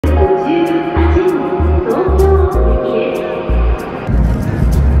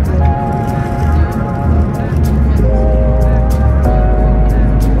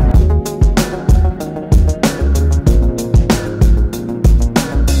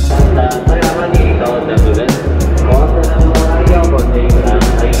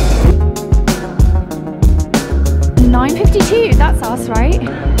$9.52, that's us, right?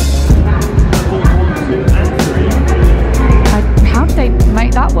 How did they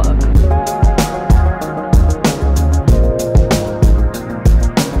make that work?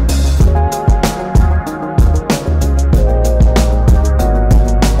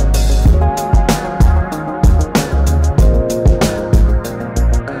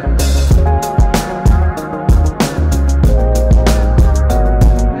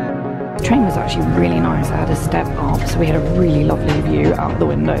 Really nice. I had a step up, so we had a really lovely view out the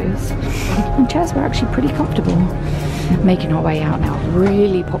windows. And chairs were actually pretty comfortable. Making our way out now.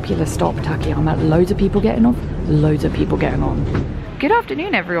 Really popular stop, Takayama. Loads of people getting off, loads of people getting on. Good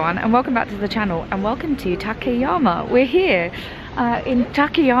afternoon, everyone, and welcome back to the channel, and welcome to Takayama. We're here in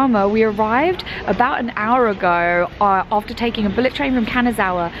Takayama. We arrived about an hour ago after taking a bullet train from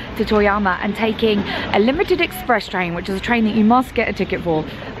Kanazawa to Toyama and taking a limited express train, which is a train that you must get a ticket for,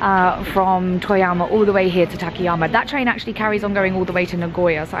 from Toyama all the way here to Takayama. That train actually carries on going all the way to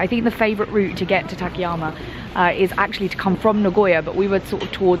Nagoya, so I think the favourite route to get to Takayama is actually to come from Nagoya, but we were sort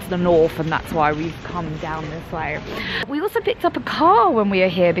of towards the north, and that's why we've come down this way. We also picked up a car when we were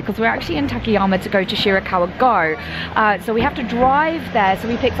here because we're actually in Takayama to go to Shirakawa Go, so we have to drive there, so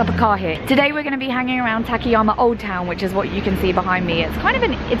we picked up a car here. Today we're going to be hanging around Takayama Old Town, which is what you can see behind me. It's kind of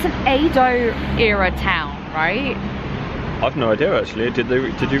an Edo era town, right? I've no idea actually. Did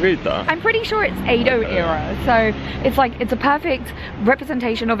you read that? I'm pretty sure it's Edo era, so it's a perfect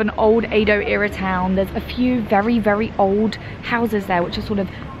representation of an old Edo era town. There's a few very old houses there, which are sort of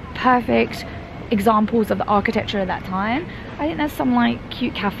perfect examples of the architecture of that time. I think there's some like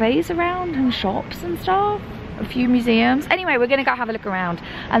cute cafes around and shops and stuff, a few museums. Anyway, we're gonna go have a look around,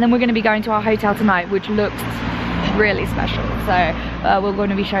 and then we're gonna be going to our hotel tonight, which looks really special, so we're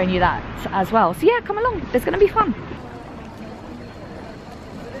going to be showing you that as well. So yeah, come along, it's gonna be fun.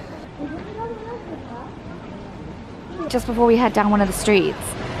 Just before we head down one of the streets,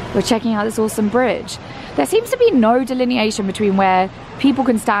 we're checking out this awesome bridge. There seems to be no delineation between where people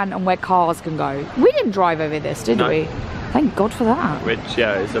can stand and where cars can go. We didn't drive over this, did we? Thank God for that. Which,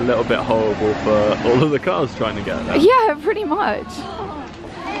 yeah, is a little bit horrible for all of the cars trying to get there. Yeah, pretty much.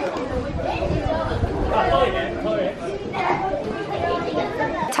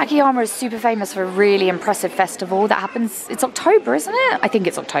 Takayama is super famous for a really impressive festival that happens, it's October, isn't it? I think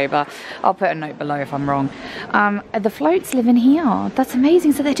it's October. I'll put a note below if I'm wrong. The floats live in here. That's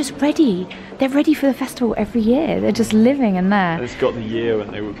amazing. So they're just ready. They're ready for the festival every year. They're just living in there. And it's got the year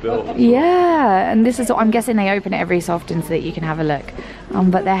when they were built. Yeah, and this is, I'm guessing they open it every so often so that you can have a look.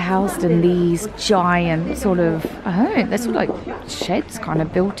 But they're housed in these giant sort of, I don't know, they're sort of like sheds kind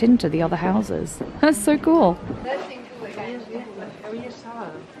of built into the other houses. That's so cool.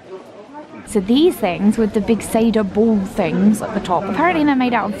 So these things with the big cedar ball things at the top, apparently they're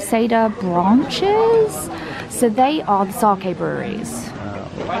made out of cedar branches. So they are the sake breweries.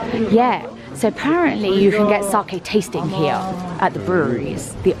 Yeah, so apparently you can get sake tasting here at the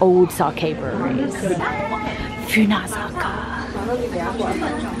breweries, the old sake breweries. Funazaka.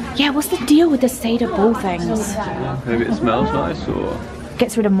 Yeah, what's the deal with the cedar ball things? Maybe it smells nice or...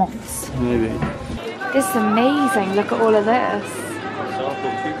 Gets rid of moths. Maybe. This is amazing, look at all of this.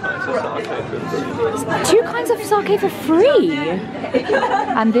 Two kinds of sake for free.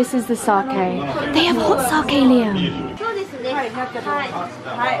 And this is the sake. They have hot sake, Liam.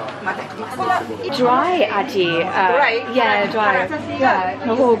 Dry aji. Yeah, dry. Yeah,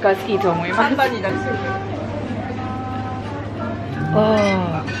 の方が好きと思います。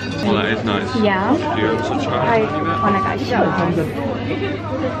Oh. Well, that is nice. Yeah. Do you also try it?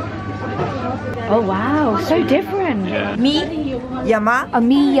 Oh wow, so different. Yeah. Miyama.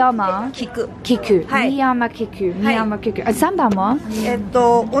 Miyama. Kiku. Kiku. Hai. Miyama Kiku. Miyama Kiku. 3番は？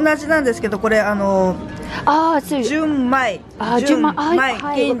同じなんですけど、これそう。純米。純米。は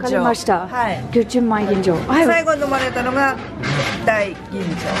い、わかりました。はい。純米吟醸。最後に飲まれたのが大吟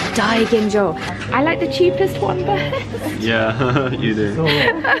醸。大吟醸。I like the cheapest one best. Yeah, you do.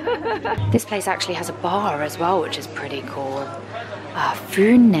 This place actually has a bar as well, which is pretty cool.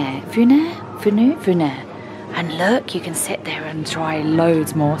 Fune. And look, you can sit there and try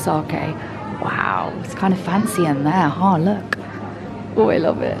loads more sake. Wow, it's kind of fancy in there, huh? Look. Oh, I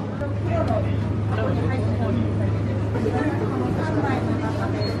love it.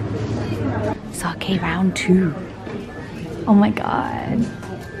 Sake round 2. Oh my god.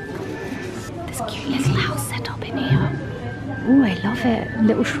 This cute little house set up in here. Oh, I love it. A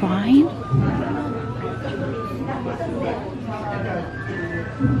little shrine.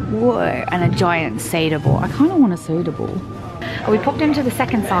 Whoa, and a giant cedar ball. I kind of want a cedar ball. We popped into the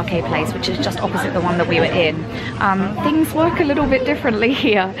second sake place, which is just opposite the one that we were in. Things work a little bit differently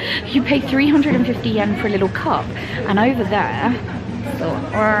here. You pay 350 yen for a little cup, and over there,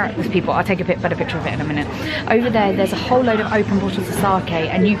 there's people, I'll take a better picture of it in a minute. Over there, there's a whole load of open bottles of sake,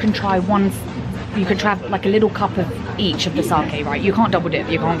 and you can try one. You could try like a little cup of each of the sake, right? You can't double dip,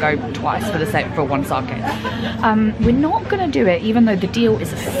 you can't go twice for the same for one sake. We're not gonna do it, even though the deal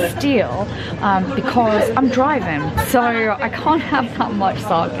is a steal, because I'm driving, so I can't have that much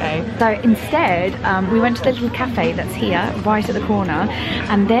sake. So instead, we went to the little cafe that's here, right at the corner,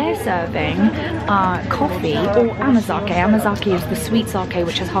 and they're serving coffee or amazake. Amazake is the sweet sake,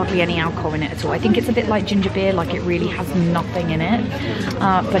 which has hardly any alcohol in it at all. I think it's a bit like ginger beer, like it really has nothing in it,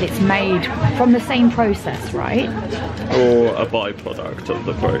 but it's made from the same process, right? Or a byproduct of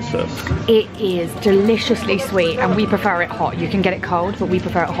the process. It is deliciously sweet, and we prefer it hot. You can get it cold, but we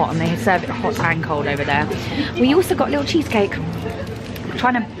prefer it hot, and they serve it hot and cold over there. We also got a little cheesecake. I'm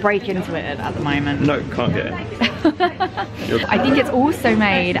trying to break into it at the moment. No, can't get it. I think it's also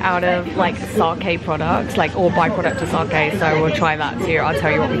made out of like sake products, like or byproduct of sake, so we'll try that too. I'll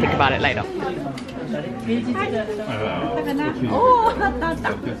tell you what we think about it later.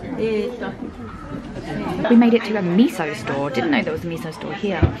 We made it to a miso store. Didn't know there was a miso store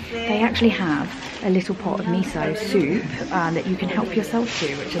here. They actually have a little pot of miso soup that you can help yourself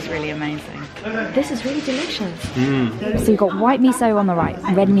to, which is really amazing. This is really delicious. So you've got white miso on the right,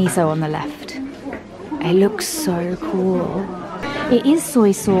 red miso on the left. It looks so cool. It is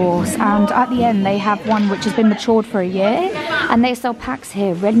soy sauce, and at the end they have one which has been matured for a year, and they sell packs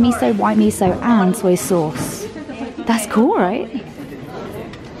here, red miso, white miso and soy sauce. That's cool, right?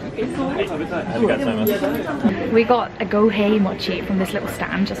 We got a gohei mochi from this little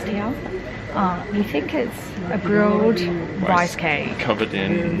stand just here. We think it's a grilled rice cake covered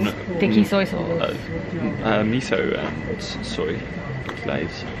in sticky soy sauce. Miso and soy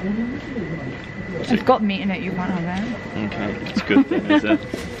glaze. It's got meat in it, you can't have it. Okay, it's good then, is it?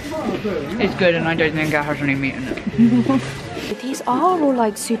 It's good, and I don't think it has any meat in it. These are all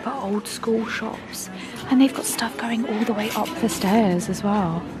like super old school shops, and they've got stuff going all the way up the stairs as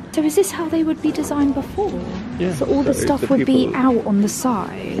well. So is this how they would be designed before? Yeah. So all the stuff would be out on the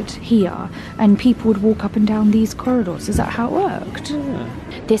side here, and people would walk up and down these corridors. Is that how it worked? Yeah.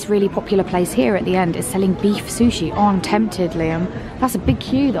 This really popular place here at the end is selling beef sushi. Oh, I'm tempted, Liam. That's a big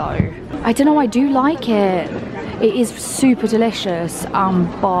queue though. I don't know, I do like it. It is super delicious,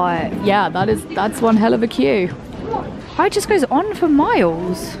 but yeah, that's one hell of a queue. It just goes on for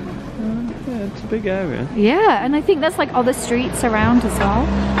miles. Yeah, it's a big area. Yeah, and I think there's like other streets around as well.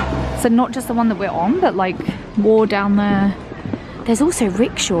 So not just the one that we're on, but like more down there. There's also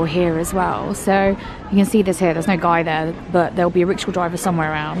rickshaw here as well. So you can see this here, there's no guy there, but there'll be a rickshaw driver somewhere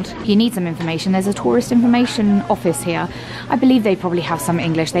around. If you need some information, there's a tourist information office here. I believe they probably have some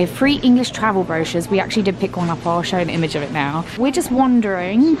English. They have free English travel brochures. We actually did pick one up. I'll show an image of it now. We're just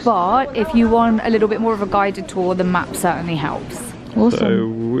wandering, but if you want a little bit more of a guided tour, the map certainly helps. Awesome. So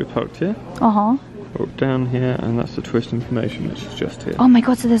we're parked here. Up down here, and that's the tourist information, which is just here. Oh my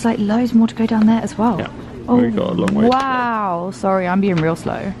god, so there's like loads more to go down there as well. Yeah. Oh, we got a long way wow. To go. Sorry, I'm being real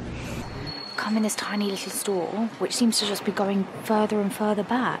slow. Come in this tiny little store, which seems to just be going further and further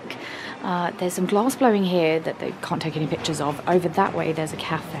back. There's some glass blowing here that they can't take any pictures of. Over that way, there's a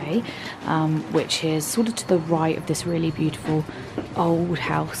cafe, which is sort of to the right of this really beautiful old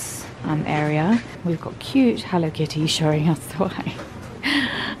house area. We've got cute Hello Kitty showing us the way.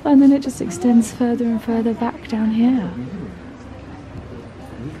 And then it just extends further and further back down here.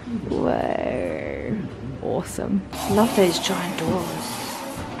 Whoa. Awesome. Love those giant doors.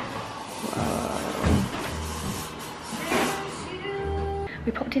 Whoa.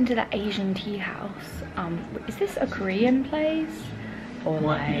 We popped into that Asian tea house. Is this a Korean place? Or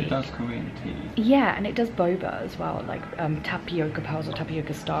like, it does Korean tea. Yeah, and it does boba as well, like tapioca pearls or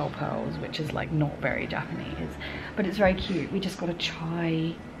tapioca style pearls, which is like not very Japanese, but it's very cute. We just got a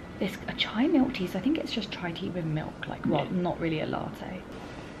chai milk tea, so I think it's just chai tea with milk, like not really a latte.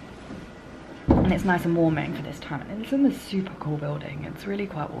 And it's nice and warming for this time. And it's in this super cool building. It's really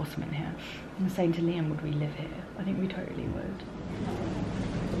quite awesome in here. I was saying to Liam, would we live here? I think we totally would.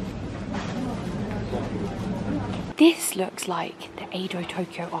 This looks like the Edo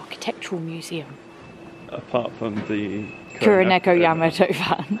Tokyo Architectural Museum. Apart from the Kuroneko Yamato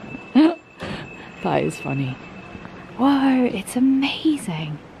fan. That is funny. Whoa, it's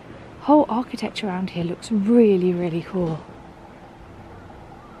amazing. Whole architecture around here looks really, really cool.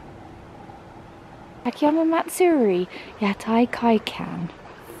 Takayama Matsuri Yatai Kaikan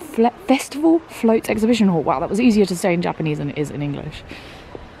Festival Floats Exhibition Hall. Wow, that was easier to say in Japanese than it is in English.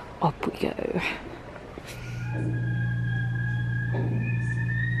 Up we go.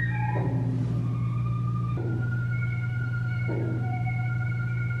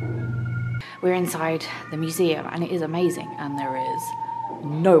 We're inside the museum and it is amazing, and there is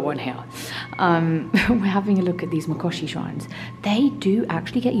no one here. We're having a look at these Mikoshi shrines. They do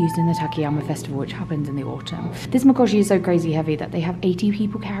actually get used in the Takayama festival, which happens in the autumn. This Mikoshi is so crazy heavy that they have 80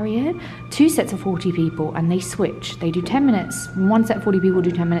 people carry it, 2 sets of 40 people, and they switch. They do 10 minutes, one set of 40 people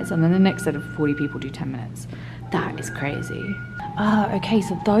do 10 minutes, and then the next set of 40 people do 10 minutes. That is crazy. Okay,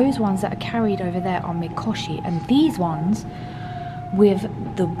 so those ones that are carried over there are Mikoshi, and these ones with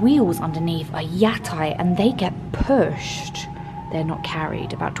the wheels underneath are yatai, and they get pushed. They're not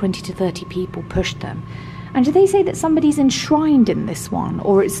carried. About 20 to 30 people push them. And do they say that somebody's enshrined in this one?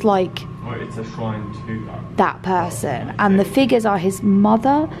 Or it's like... Well, it's a shrine to that person. And the figures are his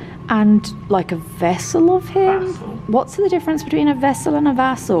mother and like a vessel of him? Vassal. What's the difference between a vessel and a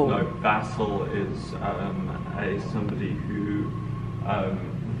vassal? No, vassal is somebody who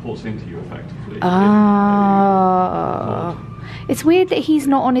reports into you effectively. It's weird that he's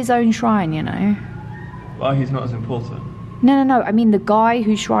not on his own shrine, you know? Well, he's not as important. No. I mean, the guy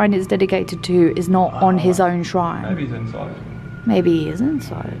whose shrine is dedicated to is not on his own shrine. Maybe he's inside. Maybe he is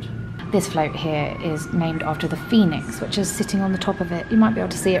inside. This float here is named after the phoenix, which is sitting on the top of it. You might be able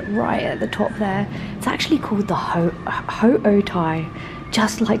to see it right at the top there. It's actually called the Ho-O-Tai,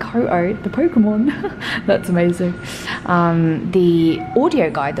 just like Ho-Oh, the Pokemon. That's amazing. The audio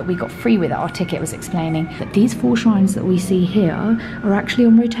guide that we got free with our ticket was explaining that these 4 shrines that we see here are actually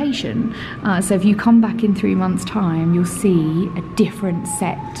on rotation. So if you come back in 3 months' time, you'll see a different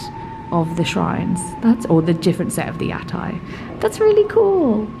set of the shrines. Or the different set of the yatai. That's really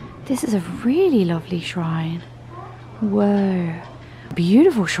cool. This is a really lovely shrine. Whoa.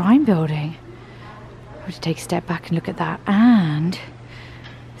 Beautiful shrine building. I'm going to take a step back and look at that. And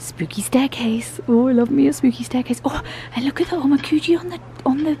spooky staircase. Oh, I love me a spooky staircase. Oh, and look at the omakuji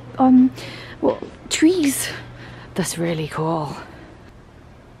on the trees. That's really cool.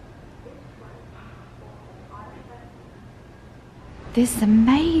 This is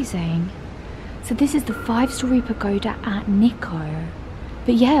amazing. So this is the 5-story pagoda at Nikko.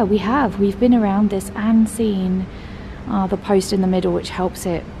 But yeah, we've been around this and seen the post in the middle, which helps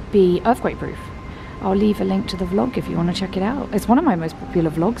it be earthquake proof. I'll leave a link to the vlog if you want to check it out. It's one of my most popular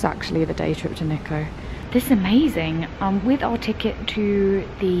vlogs actually, the day trip to Nikko. This is amazing. With our ticket to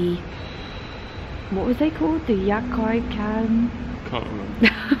the, what was they called? The Yakai Can? Can't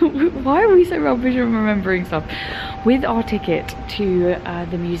remember. Why are we so rubbish at remembering stuff? With our ticket to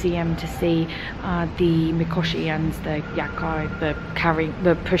the museum to see the Mikoshi and the Yakai,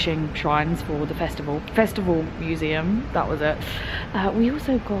 the pushing shrines for the festival museum, that was it. We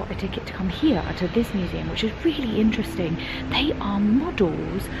also got a ticket to come here to this museum, which is really interesting. They are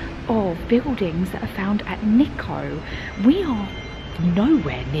models of buildings that are found at Nikko. We are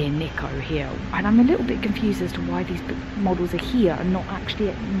nowhere near Nikko here, and I'm a little bit confused as to why these models are here and not actually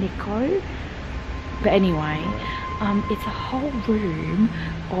at Nikko. But anyway, it's a whole room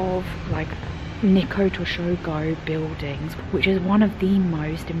of like Nikko Toshogo buildings, which is one of the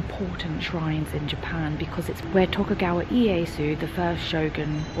most important shrines in Japan, because it's where Tokugawa Ieyasu, the first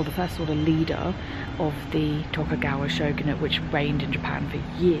shogun, or the first sort of leader of the Tokugawa shogunate, which reigned in Japan for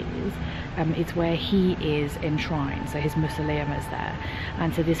years, it's where he is enshrined, so his mausoleum is there.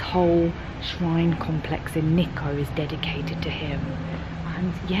 And so this whole shrine complex in Nikko is dedicated to him.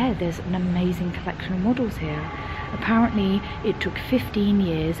 And yeah, there's an amazing collection of models here. Apparently it took 15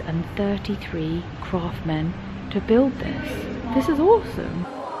 years and 33 craftsmen to build this. This is awesome.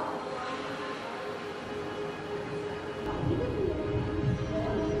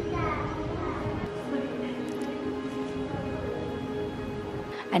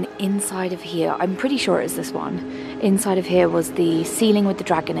 And inside of here, I'm pretty sure it's this one, inside of here was the ceiling with the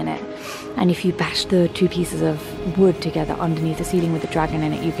dragon in it. And if you bash the 2 pieces of wood together underneath the ceiling with the dragon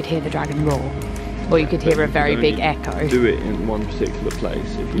in it, you could hear the dragon roar. Or you could hear a very big echo. Do it in one particular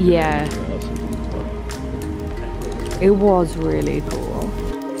place. If you It was really cool.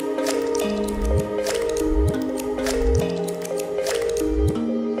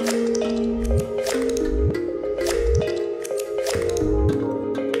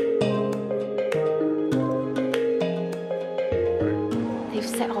 They've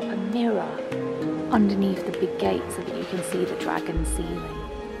set up a mirror underneath the big gate so that you can see the dragon ceiling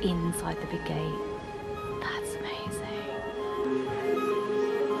inside the big gate. That's amazing.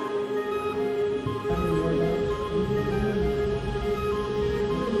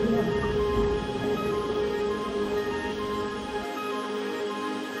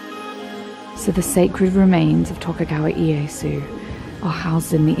 So the sacred remains of Tokugawa Ieyasu are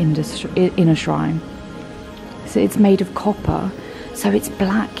housed in the inner shrine. So it's made of copper, so it's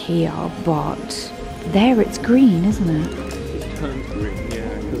black here, but there it's green, isn't it? It turns green,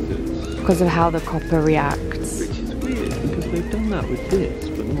 yeah, because it's because of how the copper reacts. Which is weird because they've done that with this,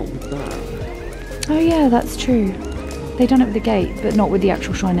 but not with that. Oh yeah, that's true. They've done it with the gate, but not with the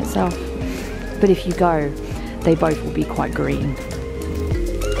actual shrine itself. But if you go, they both will be quite green.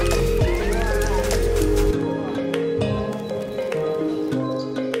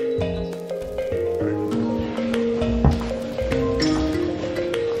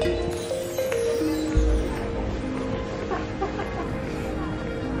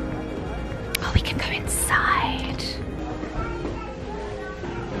 Oh, we can go inside.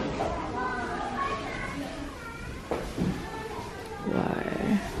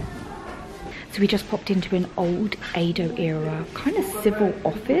 Whoa. So we just popped into an old Edo era kind of civil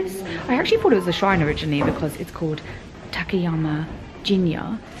office. I actually thought it was a shrine originally because it's called Takayama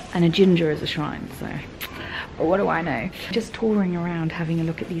Jinya, and a ginger is a shrine, so what do I know? Just touring around having a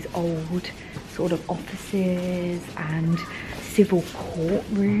look at these old sort of offices and civil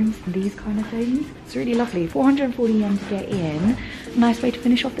courtrooms and these kind of things. It's really lovely. 440 yen to get in. Nice way to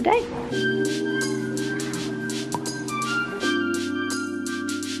finish off the day.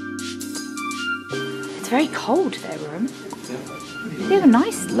 It's very cold, their room. They have a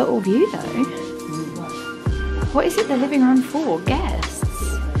nice little view though. What is it the living room for? Guests?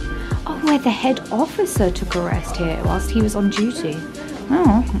 Oh, where the head officer took a rest here whilst he was on duty.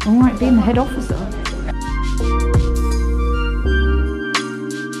 Oh, alright, being the head officer.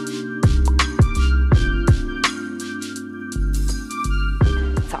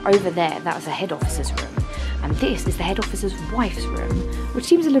 So over there, that was the head officer's room. And this is the head officer's wife's room, which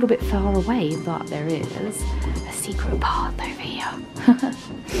seems a little bit far away, but there is a secret path over here,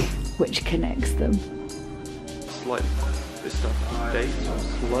 which connects them. It's like this stuff dates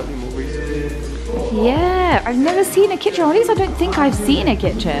slightly more recently. Yeah, I've never seen a kitchen, or at least I don't think I've seen a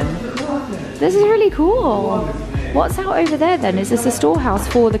kitchen. This is really cool. What's out over there then? Is this a storehouse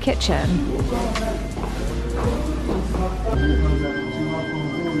for the kitchen?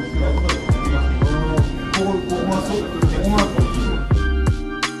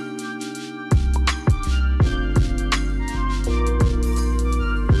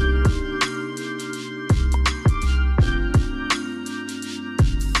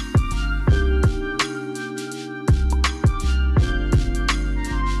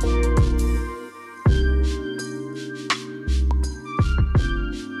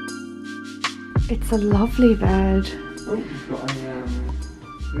 It's a lovely bed. Oh, you've got a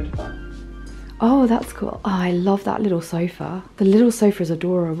Hematite. Oh, that's cool. Oh, I love that little sofa. The little sofa is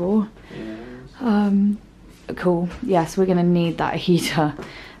adorable. Yeah. Cool. Yes, we're gonna need that heater.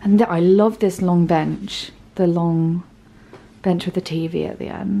 And I love this long bench. The long bench with the TV at the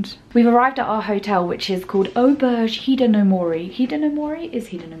end. We've arrived at our hotel, which is called Auberge Hida no Mori. Hida no Mori is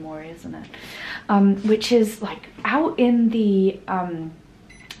Hida no Mori, isn't it? Which is like out in the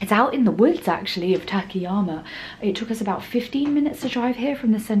it's out in the woods actually of Takayama. It took us about 15 minutes to drive here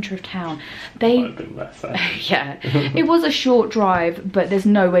from the centre of town. Yeah, it was a short drive, but there's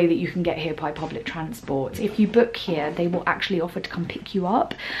no way that you can get here by public transport. If you book here, they will actually offer to come pick you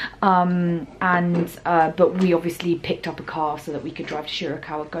up. But we obviously picked up a car so that we could drive to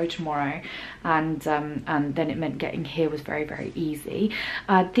Shirakawa, go tomorrow, and then it meant getting here was very, very easy.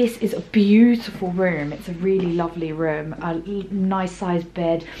 This is a beautiful room. It's a really lovely room. A nice sized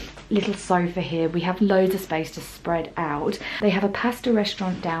bed, little sofa here. We have loads of space to spread out. They have a pasta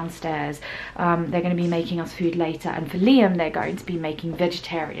restaurant downstairs. They're going to be making us food later, and for Liam they're going to be making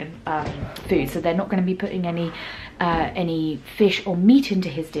vegetarian food, so they're not going to be putting any fish or meat into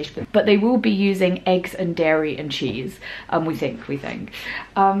his dish, but they will be using eggs and dairy and cheese, we think.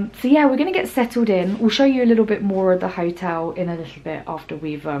 So yeah, we're going to get settled in. We'll show you a little bit more of the hotel in a little bit after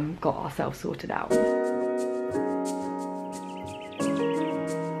we've got ourselves sorted out.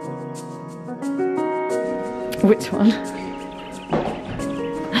 Which one?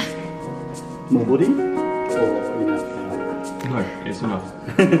 Mori? Or enough? No, it's enough.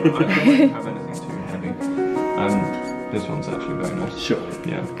 I don't have anything too heavy. This one's actually very nice. Sure.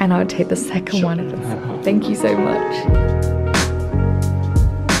 Yeah. And I would take the second one if it's... Thank you so much.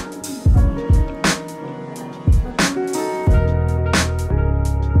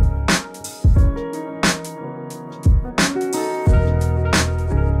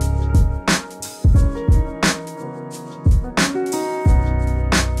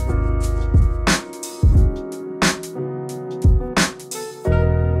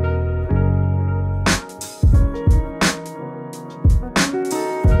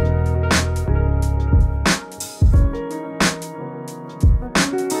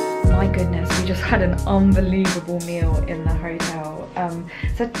 unbelievable meal in the hotel.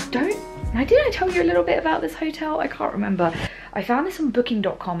 So did I tell you a little bit about this hotel? I can't remember. I found this on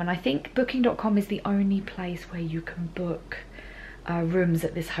booking.com, and I think booking.com is the only place where you can book rooms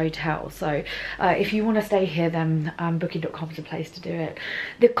at this hotel. So if you want to stay here, then booking.com is a place to do it.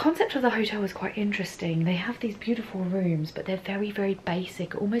 The concept of the hotel is quite interesting. They have these beautiful rooms, but they're very, very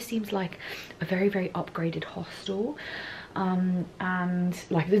basic. It almost seems like a very, very upgraded hostel. And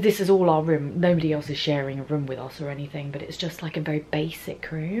like, this is all our room. Nobody else is sharing a room with us or anything, but it's just like a very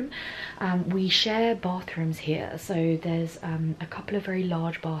basic room. We share bathrooms here, so there's a couple of very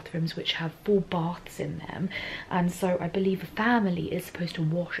large bathrooms which have full baths in them, and so I believe a family is supposed to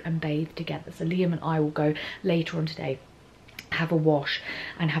wash and bathe together. So Liam and I will go later on today, have a wash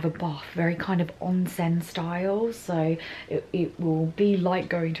and have a bath, very kind of onsen style. So it will be like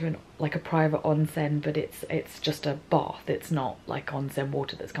going to a private onsen, but it's just a bath. It's not like onsen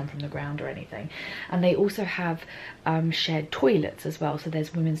water that's come from the ground or anything. And they also have shared toilets as well. So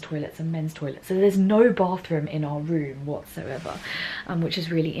there's women's toilets and men's toilets. So there's no bathroom in our room whatsoever, which is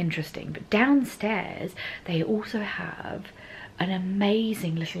really interesting. But downstairs they also have an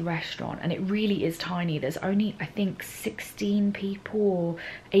amazing little restaurant, and it really is tiny. There's only, I think, 16 people or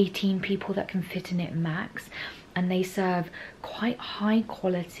 18 people that can fit in it max, and they serve quite high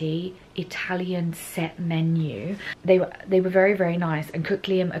quality Italian set menu. They were very, very nice, and cooked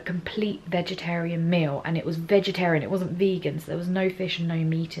Liam a complete vegetarian meal, and it was vegetarian, it wasn't vegan, so there was no fish and no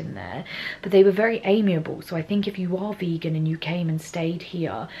meat in there, but they were very amiable. So I think if you are vegan and you came and stayed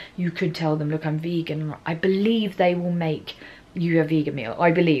here, you could tell them, look, I'm vegan. I believe they will make you a vegan meal. I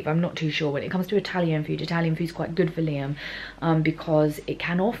believe, I'm not too sure. When it comes to Italian food's quite good for Liam, because it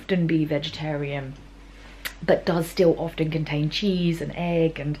can often be vegetarian but does still often contain cheese and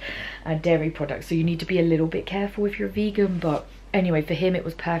egg and dairy products, so you need to be a little bit careful if you're vegan. But anyway, for him it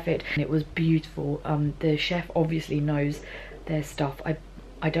was perfect and it was beautiful. The chef obviously knows their stuff. I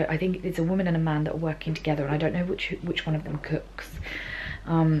think it's a woman and a man that are working together, and I don't know which one of them cooks.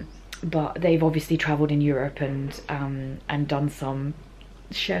 But they've obviously travelled in Europe and done some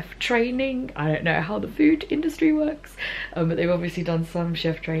chef training. I don't know how the food industry works, but they've obviously done some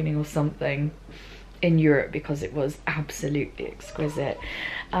chef training or something in Europe, because it was absolutely exquisite.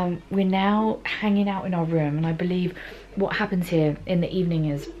 We're now hanging out in our room, and I believe what happens here in the evening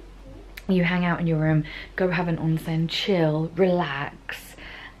is you hang out in your room, go have an onsen, chill, relax,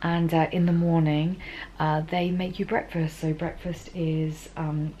 and in the morning they make you breakfast. So breakfast is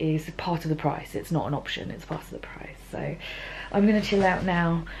part of the price. It's not an option, it's part of the price. So I'm gonna chill out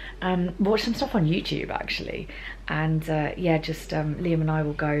now, watch some stuff on YouTube actually, and yeah, just Liam and I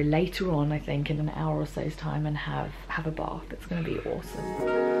will go later on, I think in an hour or so's time, and have a bath. It's gonna be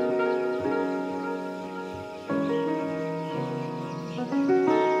awesome.